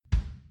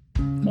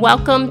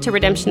Welcome to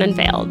Redemption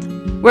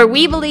Unveiled, where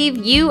we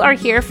believe you are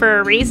here for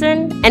a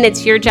reason and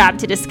it's your job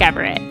to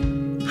discover it.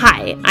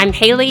 Hi, I'm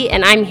Haley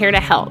and I'm here to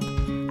help.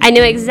 I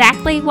know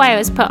exactly why I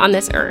was put on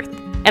this earth,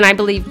 and I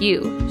believe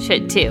you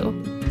should too.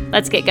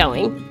 Let's get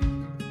going.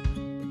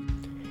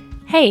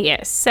 Hey,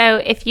 so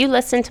if you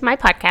listen to my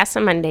podcast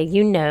on Monday,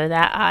 you know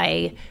that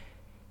I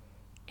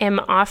am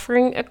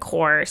offering a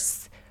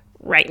course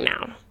right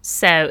now.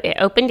 So it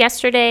opened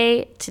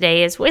yesterday,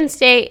 today is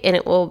Wednesday, and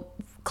it will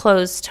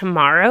close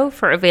tomorrow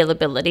for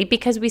availability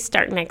because we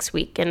start next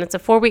week. And it's a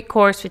 4-week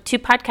course with 2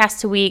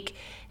 podcasts a week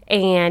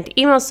and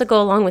emails to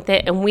go along with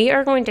it. And we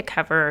are going to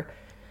cover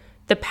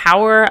the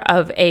power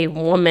of a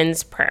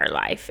woman's prayer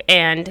life,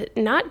 and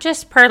not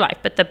just prayer life,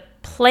 but the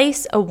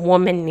place a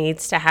woman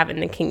needs to have in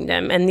the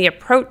kingdom and the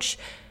approach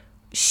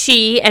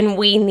she and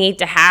we need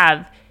to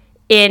have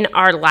in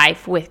our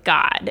life with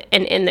God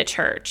and in the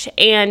church.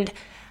 And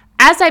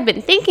as I've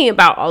been thinking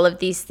about all of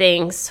these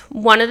things,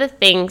 one of the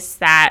things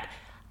that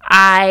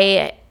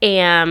I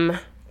am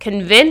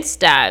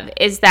convinced of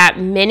is that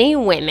many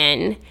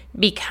women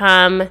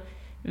become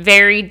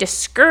very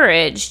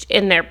discouraged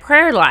in their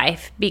prayer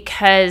life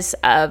because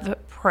of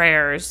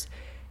prayers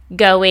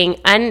going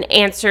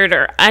unanswered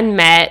or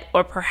unmet,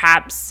 or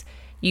perhaps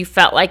you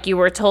felt like you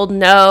were told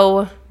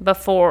no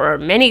before or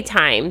many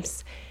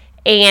times.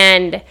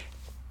 And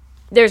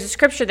there's a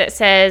scripture that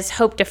says,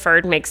 hope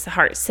deferred makes the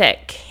heart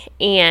sick.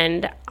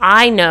 And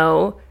I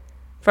know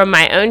from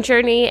my own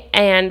journey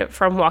and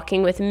from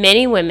walking with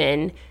many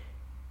women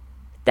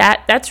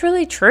that that's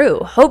really true.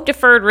 Hope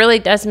deferred really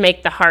does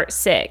make the heart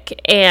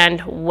sick.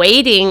 And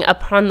waiting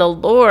upon the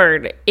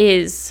Lord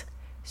is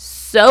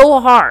so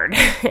hard.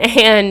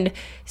 And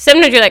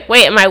sometimes you're like,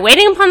 wait, am I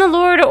waiting upon the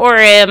Lord, or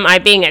am I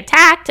being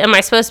attacked? Am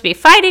I supposed to be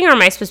fighting, or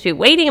am I supposed to be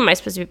waiting? Am I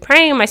supposed to be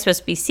praying? Am I supposed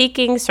to be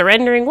seeking,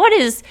 surrendering? What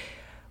is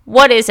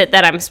it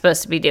that I'm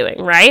supposed to be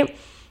doing, right?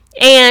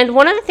 And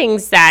one of the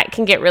things that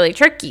can get really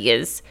tricky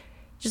is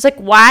just like,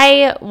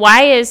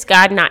 why is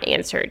God not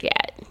answered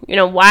yet? You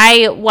know,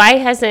 why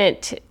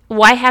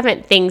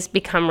haven't things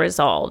become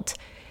resolved?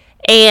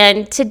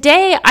 And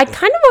today, I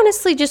kind of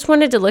honestly just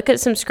wanted to look at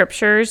some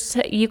scriptures.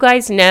 You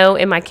guys know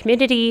in my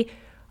community,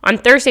 on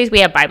Thursdays, we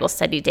have Bible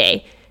study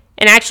day.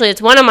 And actually,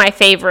 it's one of my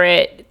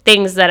favorite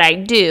things that I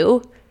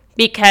do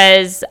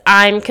because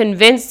I'm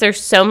convinced there's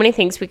so many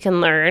things we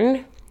can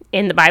learn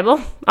in the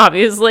Bible.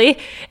 Obviously,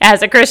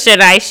 as a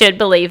Christian, I should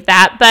believe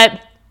that.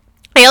 But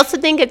I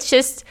also think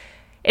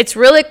it's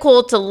really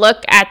cool to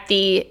look at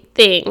the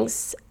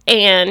things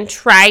and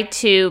try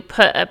to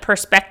put a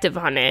perspective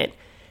on it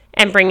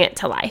and bring it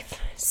to life.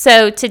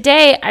 So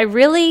today, I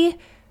want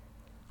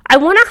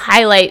to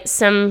highlight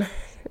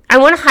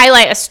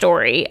a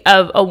story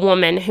of a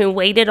woman who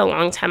waited a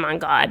long time on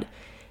God.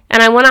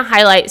 And I want to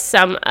highlight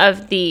some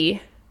of the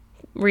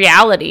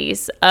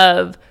realities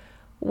of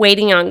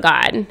waiting on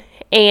God.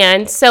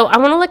 And so I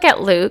want to look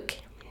at Luke,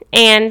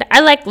 and I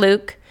like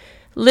Luke.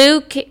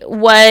 Luke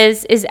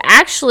is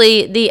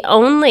actually the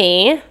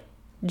only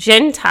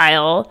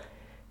Gentile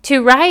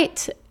to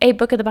write a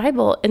book of the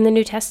Bible in the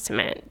New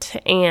Testament,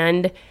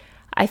 and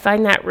I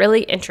find that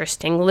really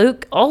interesting.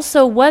 Luke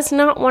also was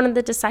not one of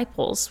the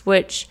disciples,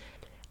 which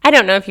I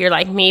don't know if you're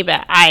like me,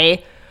 but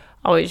I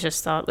always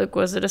just thought Luke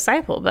was a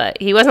disciple, but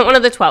he wasn't one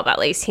of the 12 at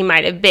least. He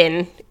might have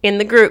been in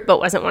the group, but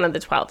wasn't one of the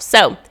 12.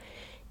 So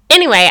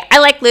anyway, I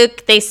like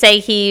Luke. They say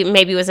he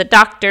maybe was a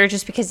doctor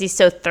just because he's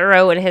so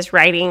thorough in his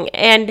writing.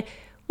 And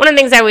one of the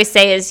things I always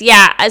say is,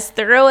 yeah, as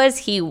thorough as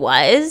he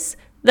was,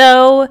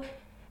 though,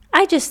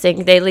 I just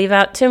think they leave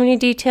out too many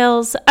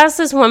details. Us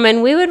as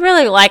women, we would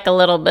really like a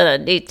little bit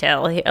of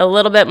detail, a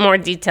little bit more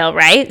detail,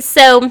 right?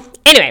 So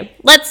anyway,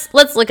 let's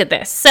look at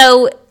this.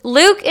 So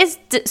Luke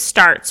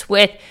starts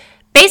with,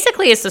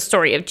 basically it's the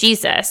story of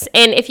Jesus.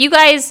 And if you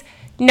guys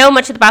know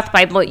much about the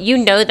Bible, you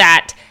know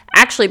that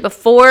actually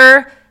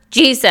before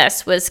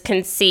Jesus was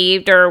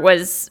conceived or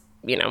was,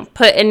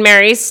 put in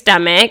Mary's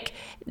stomach,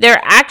 there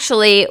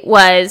actually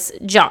was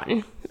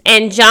John.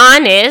 And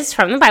John is,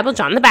 from the Bible,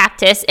 John the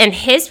Baptist, and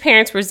his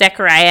parents were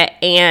Zechariah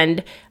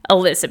and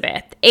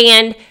Elizabeth.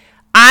 And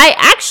I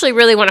actually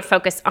really want to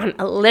focus on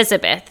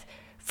Elizabeth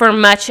for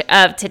much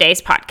of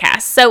today's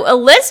podcast. So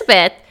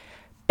Elizabeth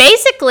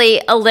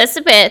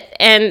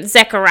and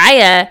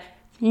Zechariah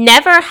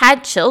never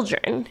had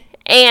children.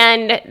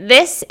 And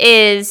this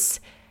is,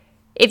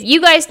 if you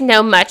guys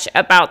know much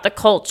about the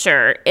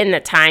culture in the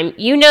time,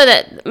 you know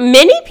that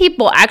many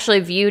people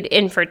actually viewed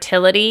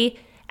infertility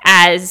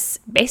as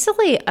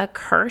basically a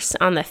curse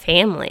on the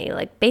family,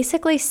 like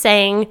basically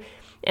saying,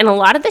 and a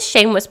lot of the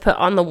shame was put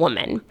on the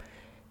woman,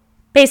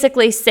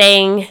 basically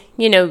saying,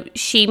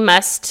 she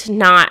must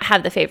not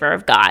have the favor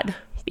of God,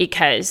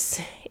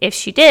 because if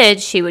she did,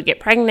 she would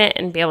get pregnant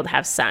and be able to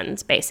have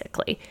sons,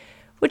 basically.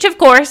 Which, of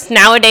course,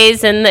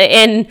 nowadays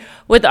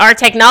with our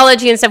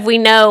technology and stuff, we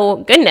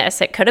know,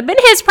 goodness, it could have been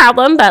his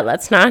problem, but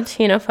let's not,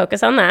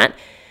 focus on that.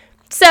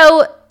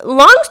 So,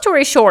 long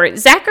story short,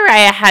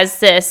 Zechariah has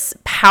this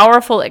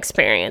powerful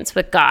experience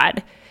with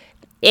God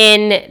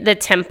in the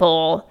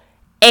temple,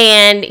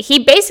 and he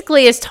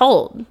basically is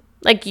told,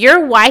 Like,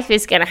 your wife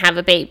is going to have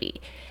a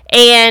baby.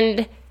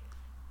 And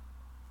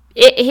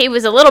he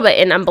was a little bit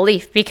in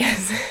unbelief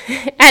because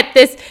at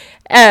this,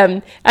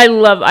 I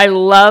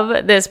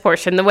love this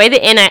portion. The way the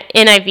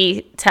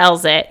NIV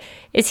tells it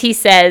is he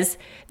says,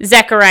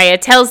 Zechariah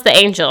tells the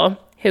angel,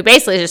 who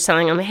basically is just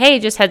telling him, hey,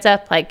 just heads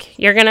up, like,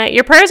 your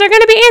prayers are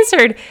going to be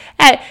answered.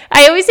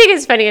 I always think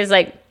it's funny is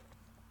like,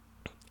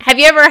 have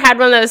you ever had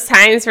one of those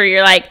times where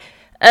you're like,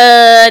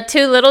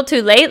 too little,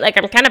 too late? Like,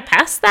 I'm kind of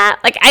past that.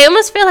 Like, I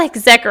almost feel like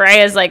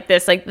Zechariah is like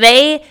this. Like,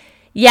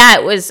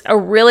 it was a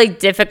really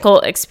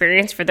difficult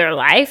experience for their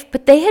life,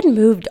 but they had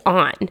moved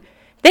on.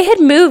 They had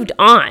moved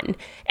on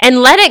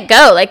and let it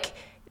go. Like,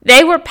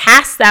 they were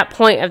past that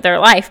point of their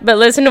life. But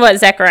listen to what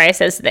Zechariah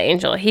says to the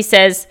angel. He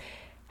says,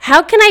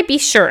 how can I be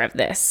sure of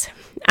this?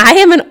 I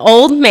am an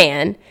old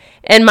man,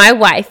 and my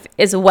wife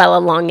is well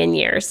along in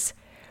years.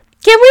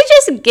 Can we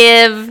just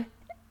give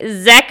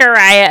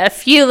Zechariah a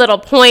few little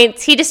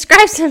points? He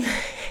describes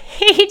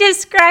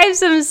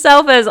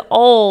himself as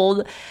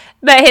old,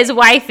 but his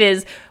wife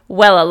is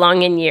well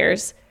along in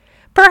years.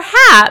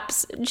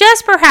 Perhaps,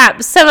 just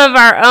perhaps, some of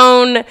our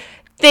own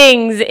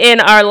things in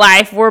our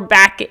life we're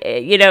back,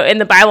 in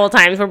the Bible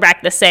times, we're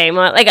back the same.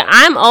 Like,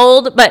 I'm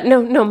old, but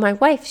no, my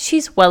wife,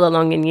 she's well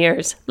along in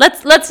years.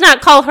 Let's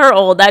not call her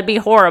old. That'd be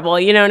horrible.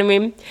 You know what I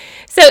mean?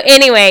 So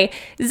anyway,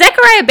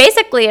 Zechariah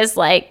basically is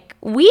like,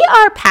 we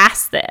are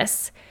past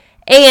this.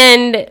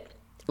 And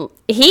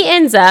he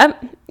ends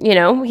up,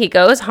 he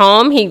goes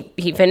home,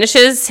 he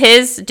finishes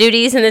his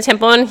duties in the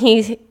temple,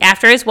 and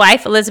after his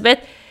wife, Elizabeth,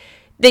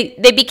 they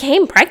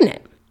became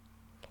pregnant.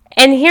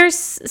 And here's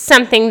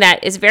something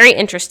that is very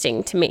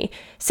interesting to me.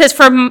 It says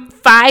for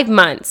 5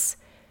 months,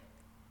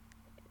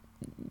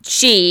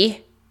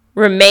 she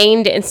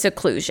remained in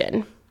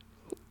seclusion.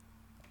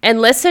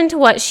 And listen to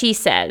what she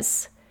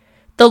says.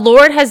 The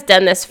Lord has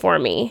done this for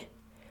me.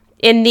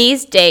 In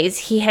these days,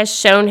 he has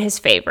shown his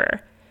favor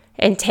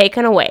and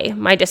taken away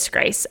my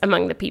disgrace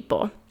among the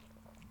people.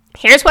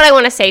 Here's what I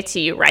want to say to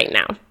you right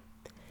now.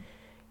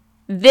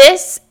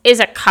 This is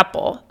a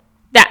couple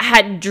that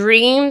had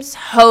dreams,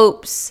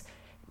 hopes,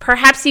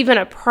 perhaps even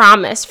a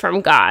promise from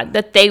God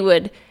that they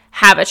would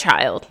have a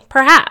child.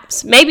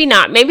 Perhaps. Maybe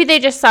not. Maybe they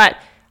just thought,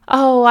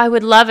 oh, I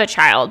would love a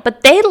child.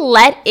 But they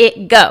let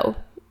it go.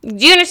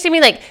 Do you understand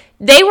me? Like,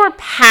 they were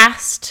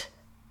past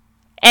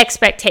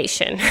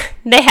expectation.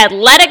 They had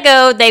let it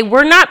go. They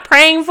were not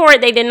praying for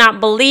it. They did not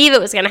believe it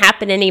was going to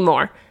happen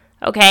anymore.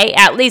 Okay?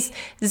 At least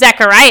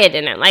Zechariah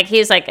didn't. Like,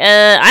 he's like,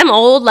 I'm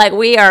old. Like,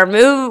 we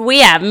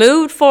have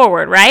moved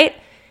forward, right?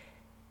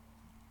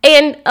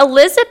 And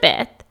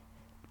Elizabeth,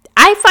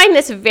 I find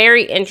this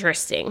very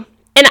interesting.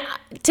 And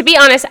to be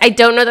honest, I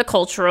don't know the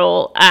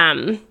cultural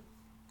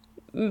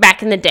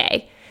back in the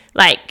day.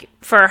 Like,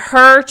 for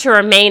her to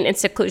remain in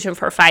seclusion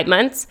for 5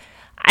 months,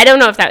 I don't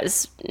know if that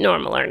was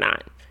normal or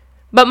not.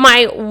 But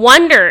my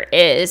wonder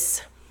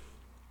is,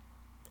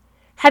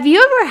 have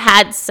you ever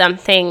had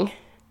something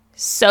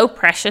so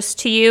precious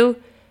to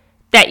you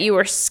that you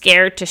were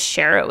scared to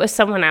share it with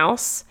someone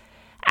else?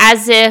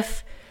 As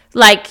if,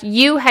 like,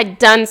 you had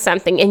done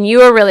something and you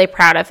were really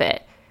proud of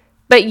it,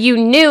 but you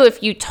knew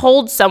if you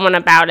told someone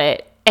about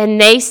it and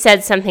they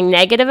said something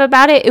negative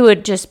about it, it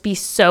would just be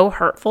so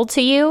hurtful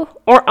to you,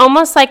 or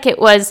almost like it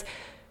was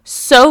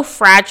so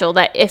fragile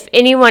that if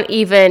anyone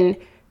even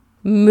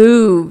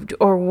moved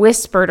or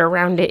whispered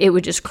around it, it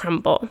would just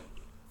crumble.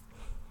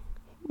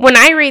 When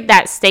I read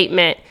that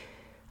statement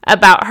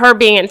about her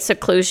being in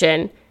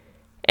seclusion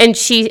and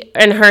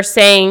her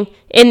saying,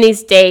 in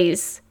these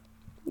days,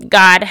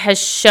 God has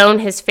shown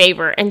his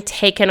favor and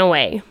taken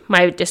away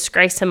my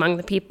disgrace among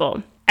the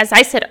people. As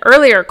I said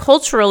earlier,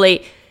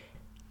 culturally,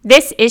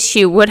 this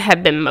issue would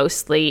have been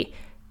mostly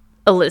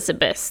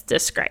Elizabeth's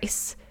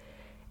disgrace.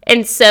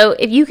 And so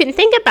if you can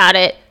think about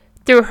it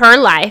through her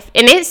life,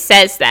 and it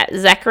says that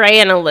Zechariah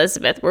and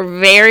Elizabeth were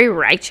very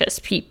righteous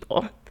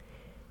people.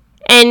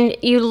 And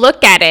you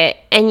look at it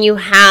and you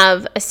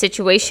have a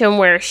situation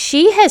where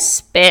she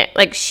has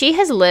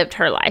lived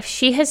her life.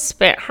 She has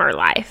spent her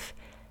life.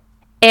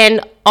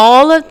 And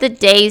all of the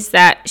days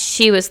that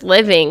she was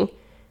living,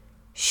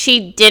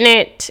 she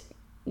didn't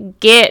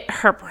get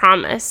her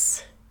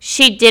promise.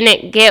 She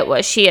didn't get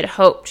what she had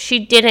hoped. She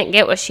didn't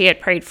get what she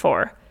had prayed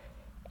for.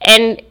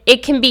 And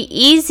it can be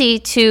easy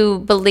to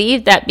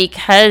believe that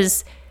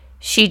because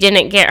she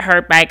didn't get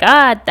heard by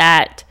God,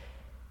 that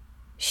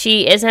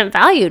she isn't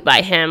valued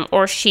by him,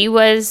 or she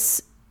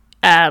was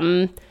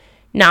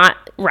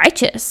not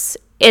righteous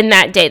in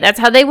that day. That's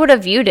how they would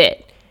have viewed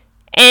it.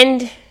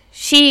 And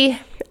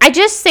I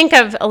just think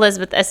of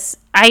Elizabeth as,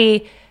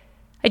 I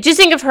just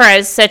think of her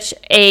as such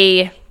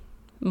a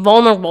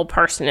vulnerable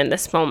person in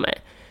this moment.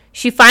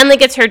 She finally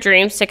gets her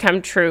dreams to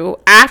come true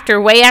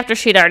way after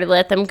she'd already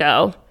let them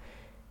go.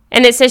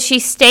 And it says she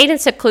stayed in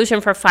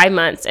seclusion for 5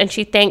 months, and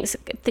she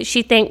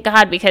thanked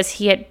God because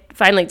he had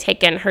finally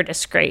taken her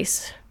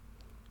disgrace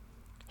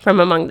from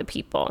among the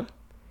people.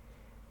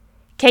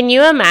 Can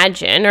you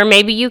imagine, or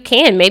maybe you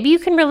can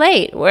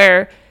relate,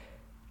 where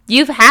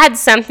you've had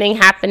something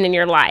happen in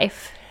your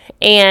life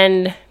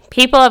and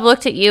people have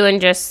looked at you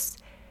and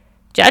just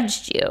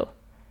judged you.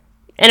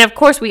 And of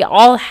course, we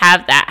all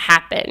have that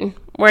happen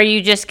where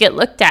you just get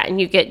looked at and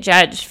you get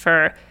judged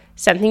for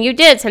something you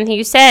did, something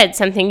you said,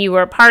 something you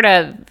were a part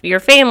of, your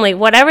family,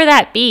 whatever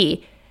that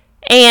be.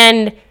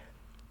 And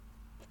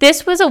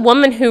this was a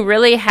woman who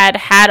really had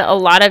a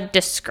lot of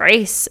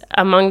disgrace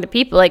among the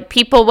people. Like,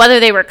 people, whether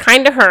they were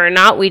kind to her or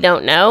not, we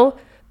don't know.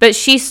 But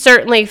she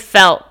certainly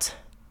felt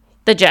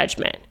the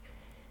judgment.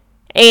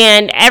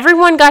 And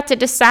everyone got to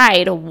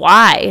decide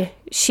why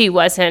she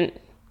wasn't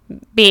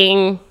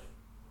being,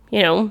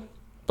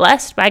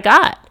 blessed by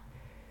God.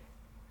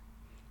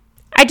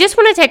 I just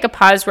want to take a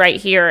pause right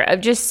here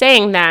of just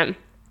saying that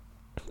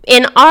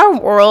in our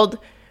world,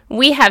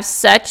 we have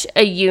such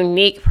a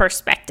unique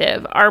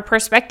perspective. Our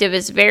perspective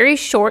is very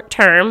short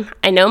term.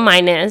 I know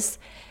mine is.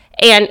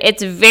 And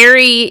it's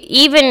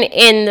even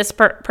in this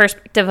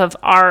perspective of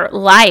our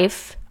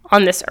life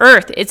on this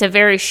earth, it's a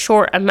very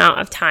short amount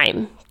of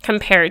time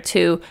compared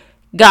to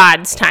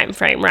God's time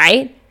frame,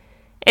 right?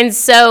 And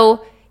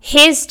so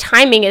his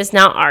timing is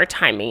not our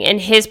timing,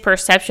 and his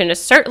perception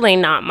is certainly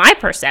not my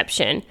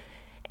perception.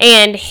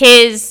 And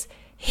him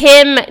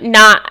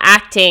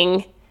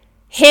acting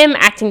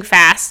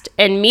fast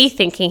and me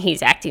thinking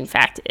he's acting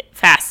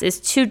fast is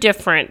two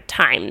different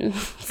time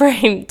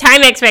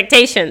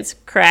expectations,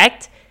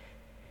 correct?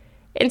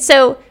 And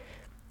so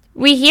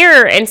we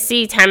hear and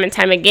see time and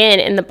time again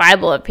in the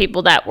Bible of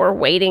people that were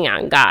waiting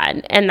on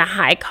God and the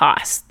high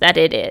cost that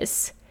it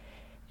is.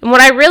 And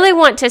what I really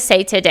want to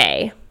say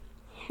today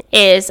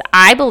is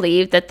I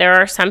believe that there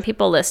are some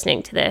people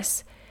listening to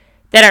this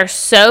that are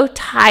so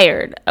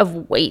tired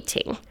of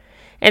waiting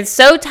and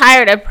so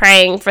tired of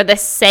praying for the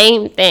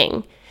same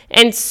thing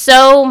and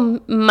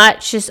so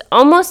much just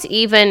almost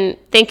even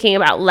thinking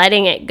about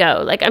letting it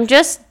go. Like, I'm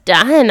just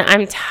done.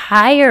 I'm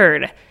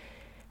tired.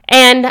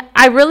 And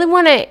I really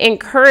want to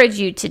encourage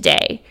you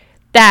today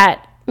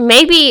that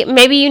maybe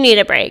you need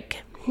a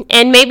break,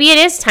 and maybe it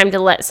is time to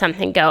let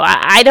something go.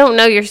 I don't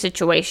know your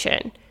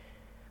situation.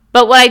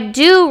 But what I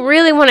do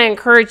really want to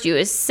encourage you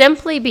is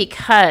simply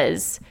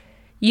because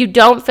you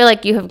don't feel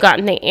like you have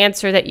gotten the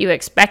answer that you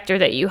expect or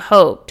that you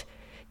hoped,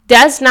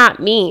 does not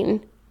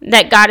mean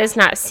that God is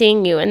not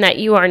seeing you and that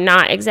you are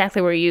not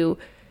exactly where you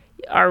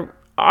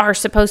are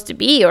supposed to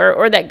be,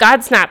 or that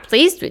God's not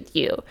pleased with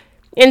you.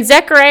 In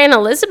Zechariah and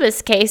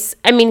Elizabeth's case,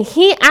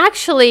 he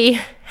actually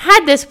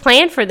had this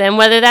plan for them,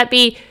 whether that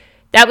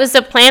was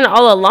the plan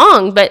all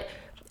along, but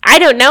I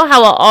don't know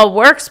how it all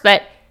works,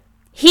 but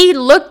he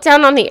looked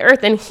down on the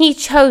earth and he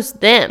chose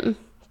them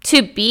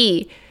to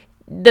be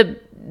the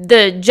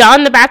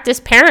John the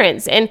Baptist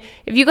parents. And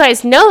if you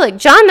guys know, like,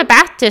 John the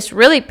Baptist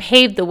really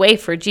paved the way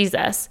for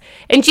Jesus.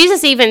 And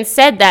Jesus even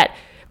said that,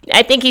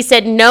 I think he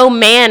said, no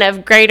man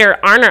of greater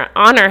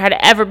honor had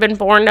ever been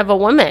born of a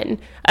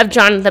woman, of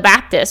John the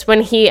Baptist,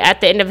 when he,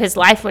 at the end of his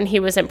life, when he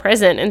was in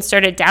prison and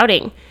started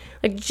doubting.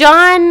 Like,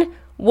 John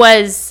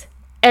was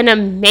an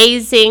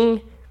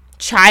amazing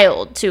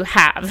child to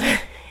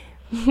have,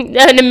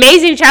 an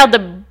amazing child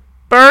to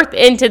birth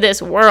into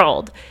this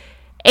world.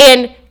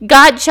 And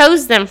God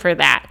chose them for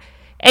that.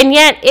 And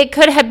yet it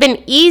could have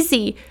been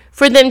easy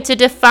for them to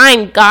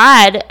define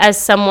God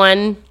as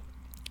someone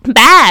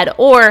bad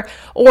or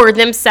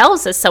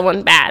themselves as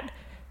someone bad.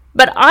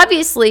 But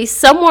obviously,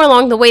 somewhere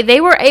along the way, they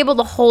were able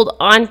to hold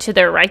on to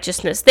their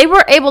righteousness. They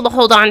were able to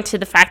hold on to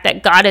the fact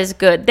that God is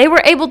good. They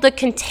were able to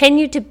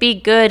continue to be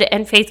good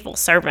and faithful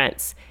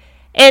servants.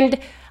 And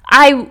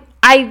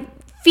I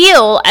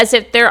feel as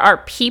if there are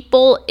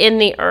people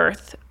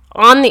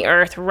on the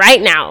earth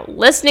right now,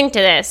 listening to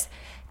this,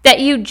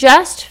 that you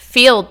just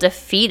feel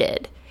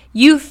defeated.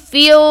 You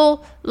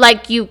feel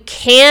like you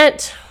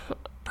can't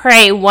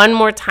pray one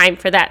more time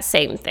for that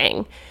same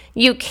thing.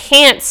 You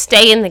can't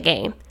stay in the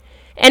game.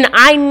 And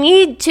I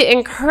need to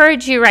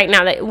encourage you right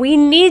now that we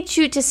need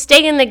you to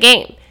stay in the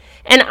game.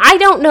 And I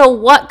don't know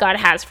what God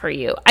has for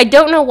you. I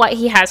don't know what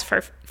he has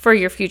for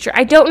your future.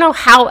 I don't know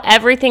how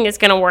everything is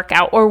going to work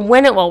out or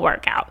when it will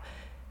work out.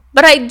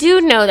 But I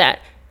do know that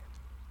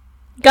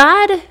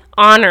God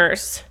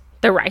honors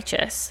the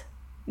righteous.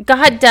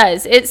 God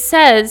does. It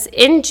says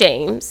in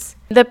James,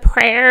 the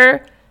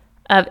prayer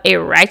of a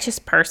righteous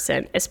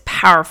person is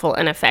powerful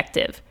and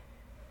effective.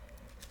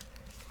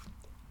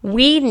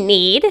 We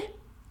need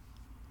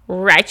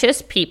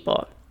righteous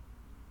people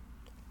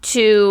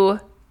to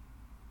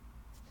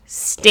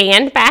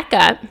stand back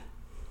up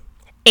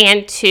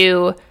and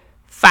to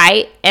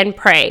fight and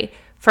pray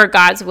for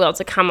God's will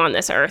to come on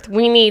this earth.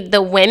 We need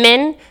the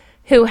women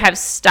who have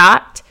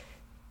stopped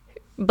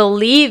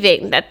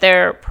believing that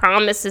their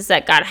promises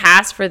that God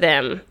has for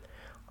them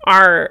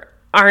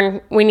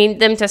we need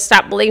them to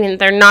stop believing that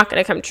they're not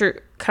going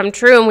to come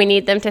true, and we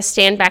need them to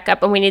stand back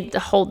up, and we need to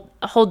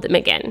hold them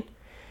again.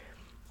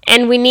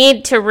 And we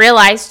need to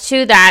realize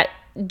too that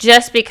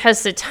just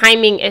because the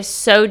timing is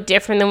so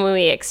different than what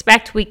we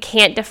expect, we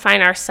can't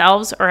define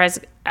ourselves or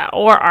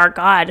our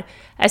God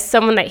as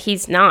someone that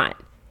he's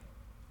not.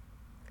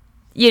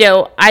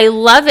 I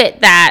love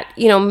it that,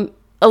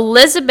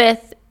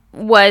 Elizabeth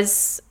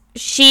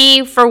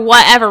she, for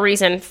whatever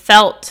reason,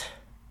 felt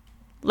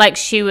like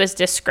she was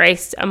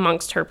disgraced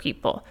amongst her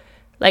people.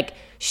 Like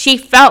she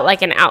felt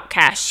like an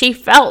outcast. She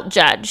felt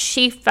judged.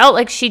 She felt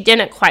like she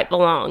didn't quite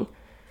belong.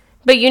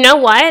 But you know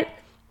what?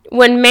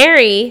 When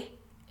Mary,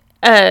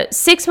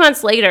 6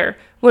 months later,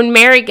 when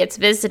Mary gets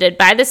visited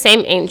by the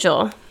same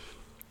angel,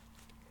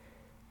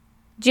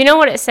 do you know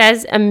what it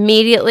says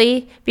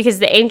immediately? Because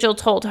the angel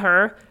told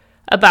her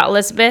about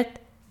Elizabeth.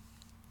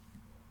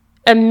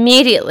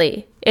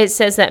 Immediately, it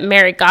says that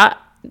Mary got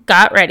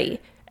ready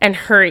and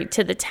hurried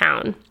to the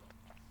town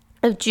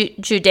of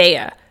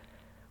Judea,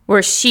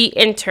 where she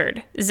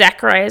entered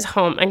Zechariah's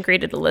home and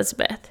greeted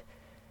Elizabeth.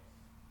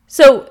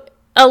 So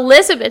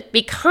Elizabeth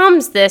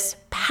becomes this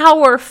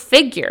power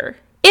figure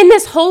in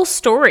this whole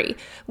story.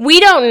 We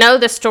don't know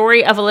the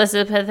story of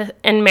Elizabeth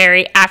and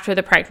Mary after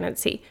the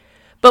pregnancy,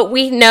 but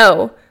we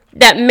know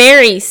that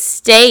Mary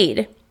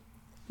stayed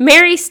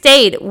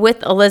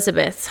with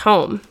Elizabeth's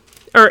home,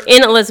 or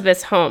in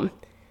Elizabeth's home,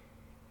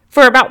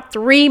 for about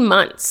 3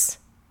 months.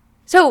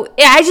 So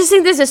I just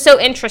think this is so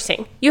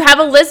interesting. You have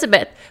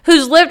Elizabeth,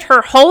 who's lived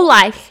her whole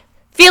life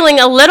feeling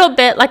a little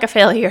bit like a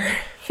failure,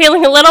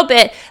 feeling a little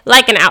bit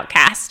like an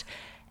outcast.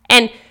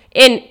 And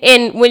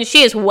when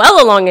she is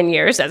well along in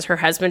years, as her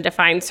husband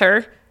defines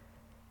her,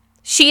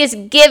 she is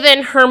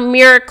given her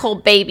miracle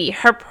baby,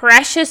 her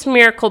precious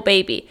miracle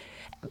baby.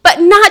 But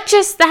not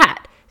just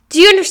that. Do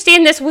you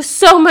understand? This was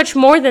so much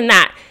more than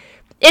that.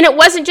 And it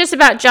wasn't just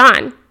about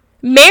John.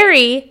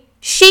 Mary,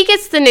 she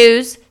gets the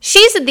news.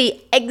 She's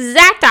the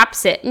exact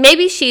opposite.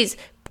 Maybe she's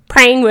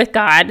praying with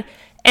God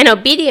and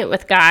obedient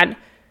with God,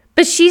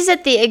 but she's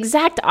at the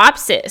exact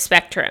opposite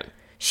spectrum.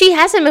 She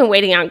hasn't been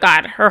waiting on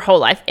God her whole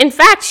life. In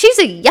fact, she's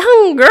a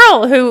young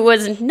girl who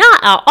was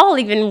not at all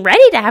even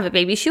ready to have a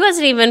baby. She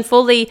wasn't even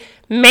fully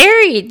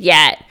married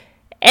yet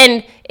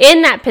and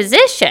in that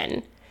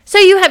position. So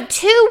you have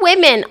two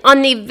women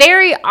on the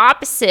very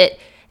opposite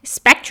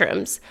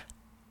spectrums.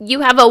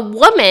 You have a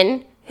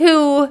woman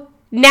who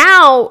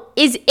now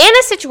is in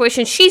a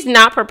situation she's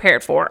not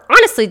prepared for,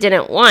 honestly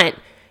didn't want,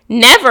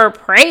 never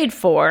prayed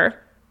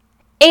for.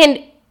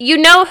 And you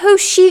know who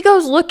she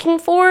goes looking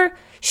for?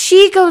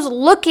 She goes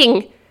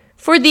looking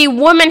for the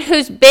woman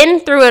who's been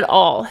through it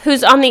all,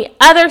 who's on the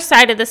other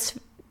side of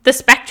the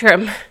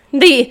spectrum,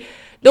 the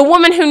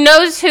woman who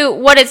knows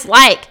what it's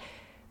like.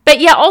 But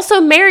yet also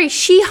Mary,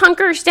 she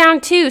hunkers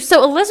down too.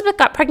 So Elizabeth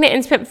got pregnant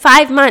and spent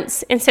 5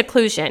 months in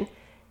seclusion.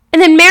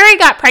 And then Mary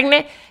got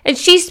pregnant and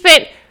she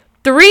spent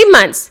 3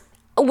 months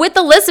with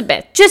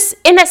Elizabeth, just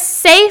in a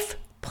safe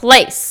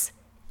place.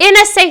 In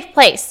a safe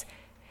place.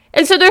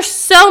 And so there's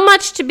so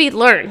much to be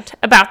learned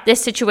about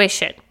this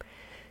situation.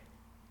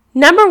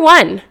 Number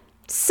one,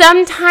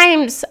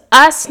 sometimes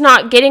us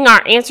not getting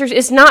our answers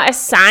is not a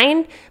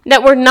sign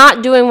that we're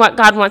not doing what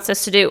God wants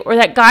us to do, or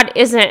that God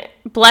isn't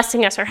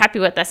blessing us or happy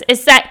with us.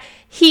 It's that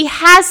he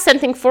has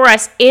something for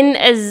us in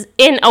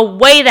a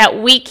way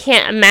that we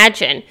can't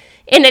imagine,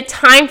 in a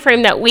time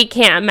frame that we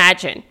can't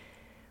imagine,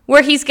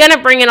 where he's going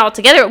to bring it all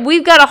together.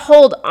 We've got to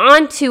hold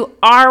on to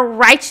our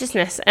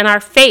righteousness and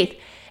our faith.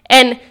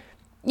 And,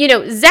 you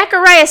know,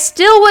 Zechariah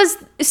still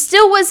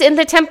was in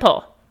the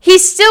temple. He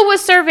still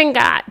was serving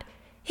God.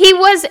 He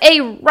was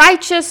a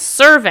righteous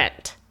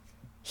servant.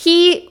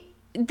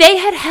 They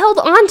had held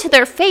on to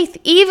their faith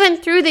even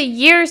through the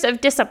years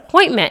of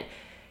disappointment.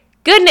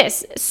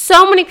 Goodness,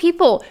 so many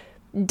people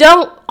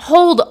don't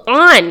hold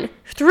on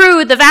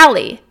through the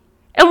valley.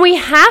 And we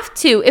have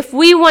to if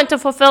we want to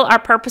fulfill our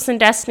purpose and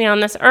destiny on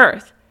this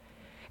earth.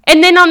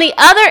 And then on the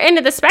other end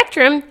of the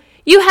spectrum,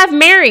 you have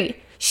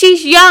Mary.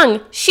 She's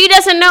young. She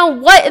doesn't know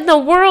what in the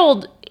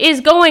world is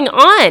going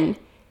on.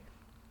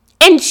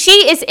 And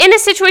she is in a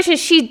situation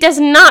she does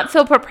not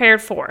feel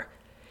prepared for.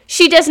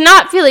 She does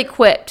not feel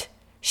equipped.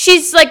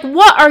 She's like,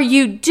 what are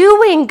you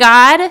doing,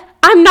 God?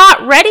 I'm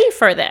not ready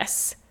for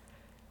this.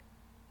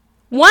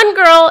 One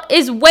girl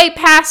is way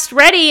past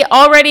ready,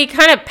 already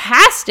kind of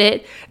past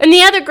it, and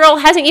the other girl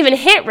hasn't even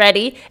hit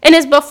ready and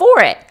is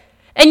before it.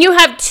 And you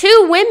have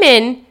two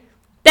women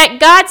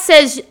that God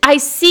says, I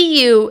see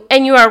you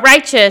and you are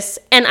righteous,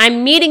 and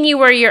I'm meeting you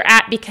where you're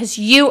at because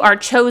you are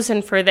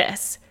chosen for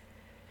this.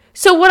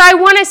 So what I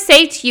want to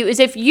say to you is,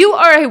 if you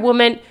are a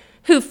woman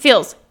who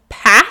feels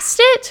past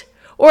it,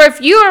 or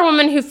if you are a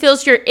woman who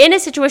feels you're in a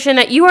situation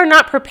that you are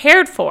not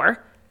prepared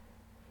for,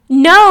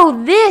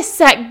 know this,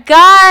 that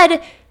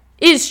God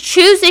is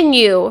choosing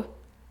you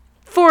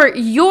for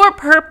your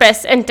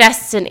purpose and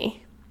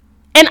destiny.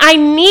 And I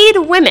need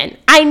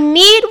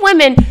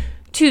women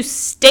to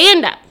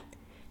stand up,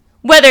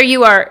 whether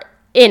you are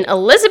in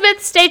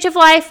Elizabeth's stage of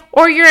life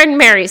or you're in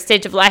Mary's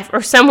stage of life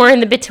or somewhere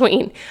in the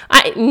between.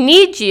 I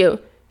need you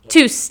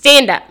to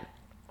stand up.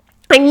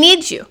 I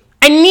need you.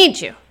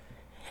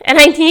 And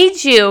I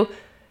need you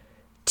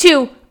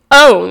to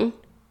own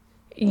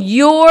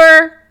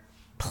your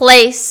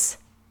place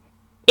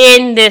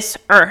in this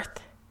earth.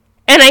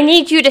 And I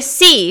need you to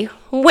see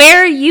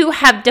where you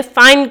have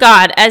defined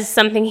God as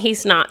something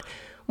he's not,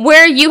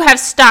 where you have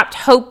stopped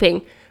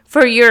hoping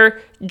for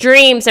your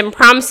dreams and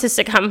promises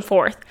to come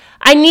forth.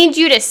 I need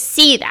you to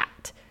see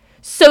that,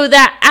 so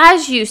that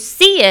as you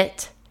see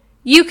it,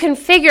 you can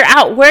figure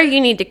out where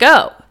you need to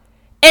go.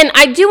 And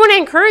I do want to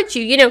encourage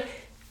you,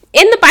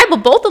 in the Bible,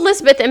 both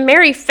Elizabeth and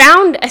Mary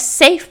found a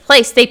safe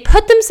place. They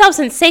put themselves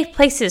in safe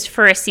places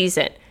for a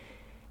season.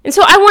 And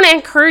so I want to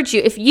encourage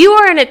you, if you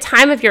are in a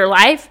time of your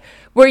life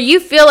where you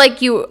feel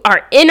like you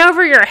are in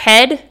over your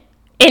head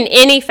in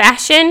any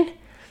fashion,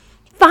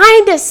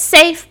 find a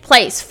safe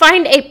place.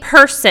 Find a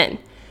person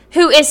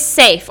who is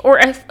safe, or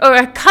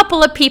a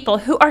couple of people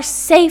who are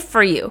safe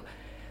for you.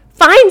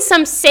 Find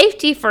some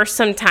safety for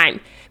some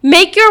time.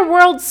 Make your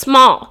world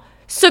small.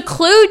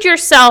 Seclude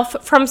yourself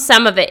from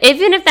some of it,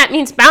 even if that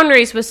means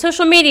boundaries with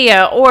social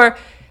media or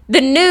the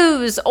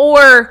news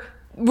or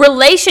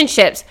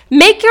relationships.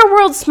 Make your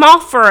world small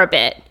for a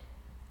bit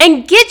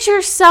and get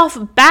yourself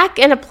back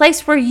in a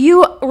place where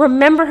you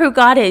remember who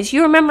God is.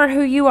 You remember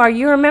who you are.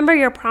 You remember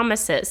your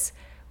promises,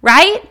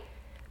 right?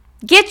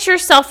 Get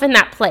yourself in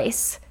that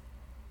place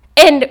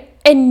and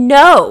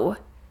know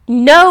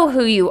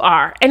who you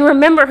are and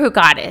remember who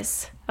God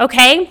is,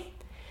 okay?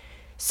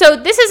 So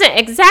this isn't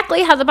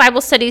exactly how the Bible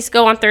studies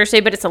go on Thursday,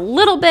 but it's a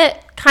little bit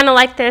kind of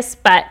like this.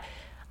 But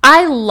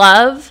I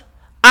love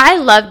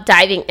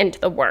diving into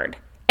the Word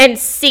and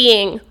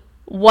seeing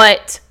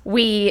what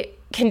we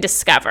can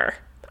discover.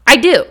 I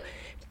do.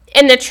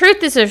 And the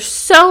truth is, there's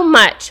so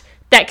much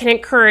that can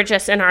encourage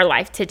us in our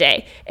life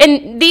today.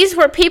 And these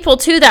were people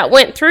too that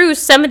went through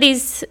some of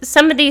these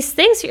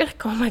things. You're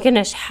like, oh my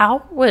goodness,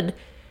 how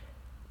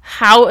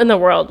in the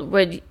world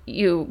would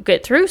you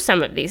get through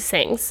some of these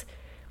things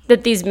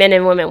that these men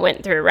and women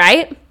went through,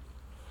 right?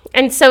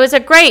 And so it's a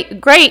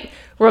great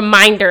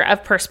reminder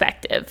of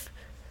perspective.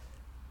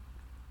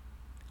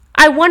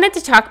 I wanted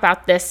to talk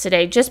about this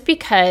today just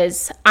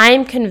because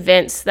I'm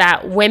convinced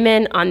that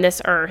women on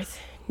this earth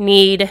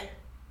need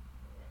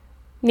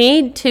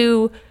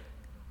to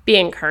be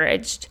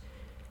encouraged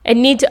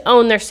and need to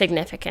own their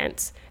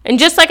significance. And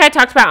just like I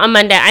talked about on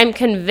Monday, I'm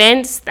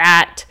convinced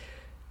that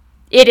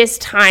it is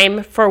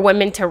time for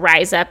women to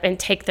rise up and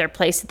take their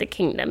place in the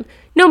kingdom.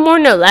 No more,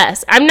 no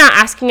less. I'm not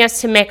asking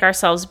us to make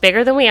ourselves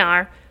bigger than we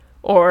are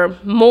or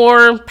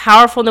more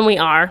powerful than we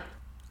are.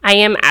 I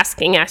am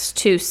asking us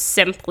to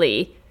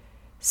simply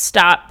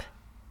stop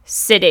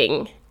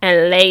sitting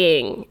and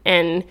laying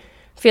and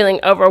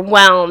feeling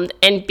overwhelmed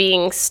and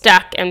being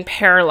stuck and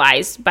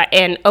paralyzed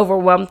and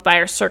overwhelmed by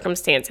our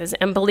circumstances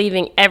and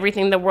believing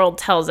everything the world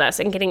tells us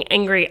and getting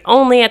angry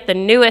only at the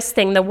newest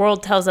thing the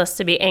world tells us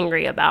to be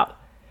angry about.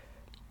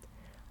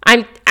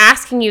 I'm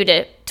asking you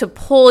to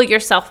pull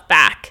yourself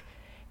back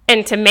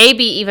and to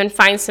maybe even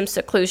find some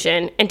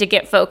seclusion and to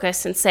get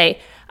focused and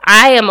say,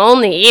 I am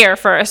only here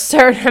for a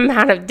certain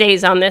amount of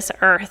days on this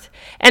earth,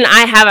 and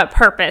I have a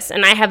purpose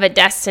and I have a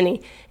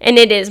destiny, and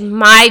it is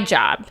my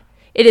job.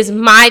 It is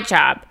my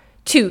job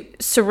to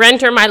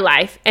surrender my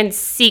life and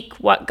seek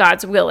what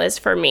God's will is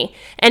for me.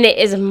 And it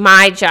is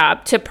my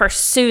job to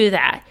pursue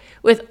that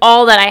with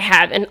all that I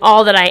have and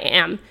all that I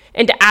am,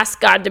 and to ask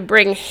God to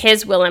bring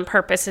his will and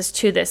purposes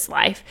to this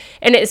life.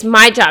 And it is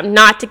my job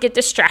not to get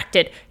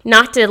distracted,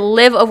 not to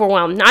live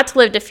overwhelmed, not to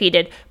live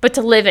defeated, but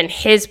to live in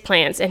his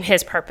plans and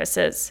his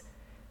purposes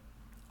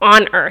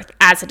on earth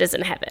as it is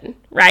in heaven,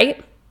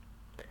 right?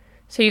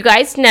 So you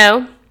guys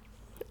know,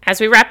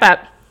 as we wrap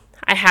up,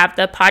 I have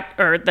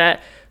the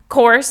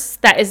course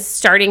that is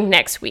starting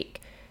next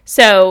week.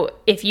 So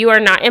if you are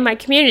not in my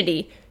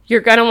community,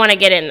 you're going to want to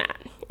get in that.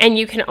 And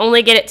you can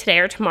only get it today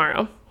or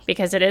tomorrow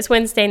because it is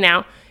Wednesday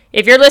now.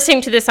 If you're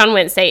listening to this on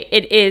Wednesday,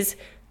 it is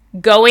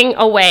going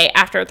away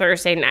after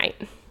Thursday night.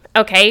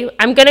 Okay,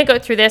 I'm going to go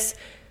through this.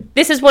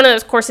 This is one of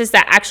those courses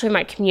that actually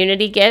my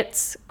community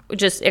gets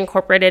just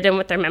incorporated in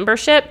with their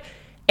membership.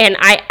 And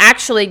I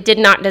actually did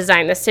not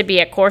design this to be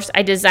a course.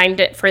 I designed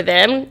it for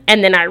them.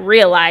 And then I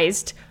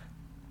realized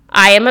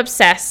I am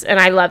obsessed and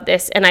I love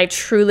this. And I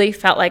truly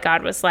felt like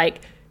God was like,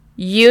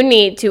 you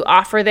need to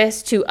offer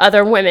this to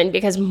other women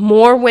because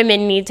more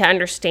women need to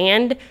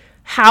understand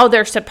how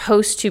they're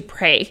supposed to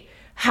pray,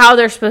 how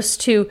they're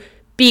supposed to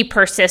be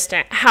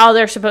persistent, how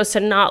they're supposed to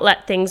not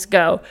let things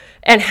go,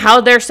 and how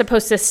they're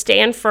supposed to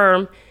stand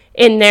firm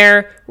in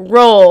their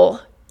role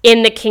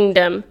in the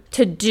kingdom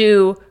to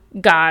do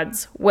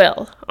God's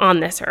will on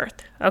this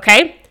earth,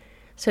 okay?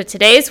 So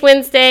today is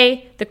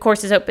Wednesday. The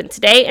course is open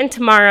today and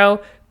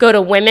tomorrow. Go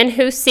to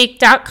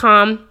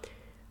womenwhoseek.com,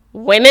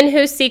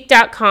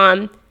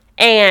 womenwhoseek.com,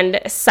 and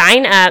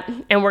sign up,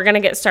 and we're going to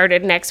get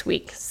started next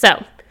week.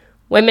 So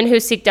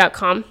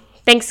womenwhoseek.com.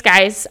 Thanks,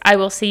 guys. I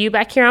will see you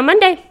back here on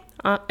Monday.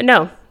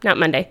 No, not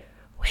Monday.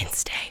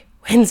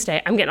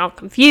 Wednesday. I'm getting all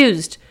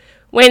confused.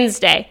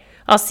 Wednesday.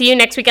 I'll see you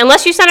next week.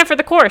 Unless you sign up for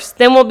the course,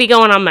 then we'll be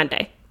going on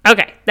Monday.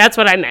 Okay, that's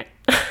what I meant.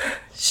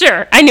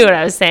 Sure, I knew what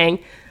I was saying.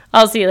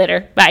 I'll see you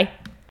later. Bye.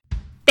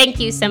 Thank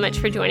you so much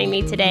for joining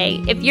me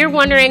today. If you're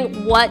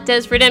wondering, what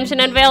does Redemption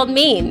Unveiled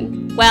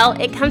mean? Well,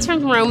 it comes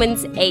from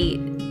Romans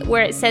 8,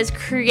 where it says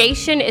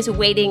creation is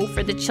waiting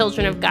for the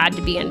children of God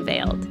to be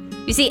unveiled.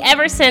 You see,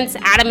 ever since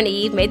Adam and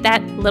Eve made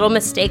that little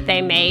mistake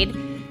they made,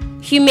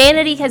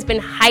 humanity has been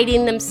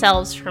hiding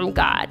themselves from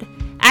God.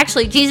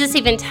 Actually, Jesus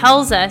even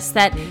tells us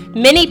that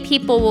many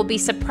people will be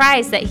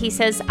surprised that he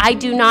says, I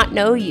do not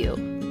know you.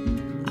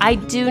 I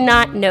do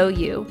not know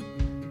you.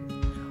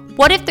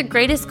 What if the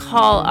greatest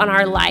call on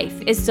our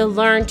life is to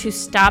learn to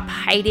stop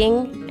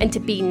hiding and to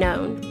be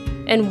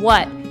known? And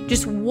what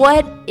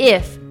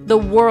if the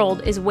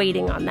world is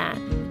waiting on that?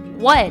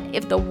 What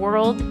if the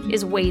world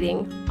is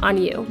waiting on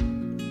you?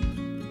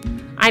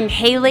 I'm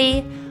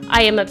Haley.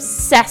 I am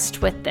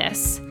obsessed with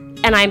this,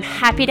 and I'm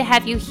happy to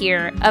have you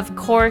here. Of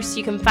course,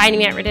 you can find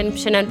me at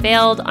Redemption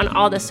Unveiled on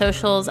all the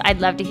socials. I'd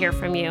love to hear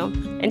from you.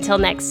 Until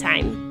next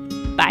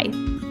time, bye.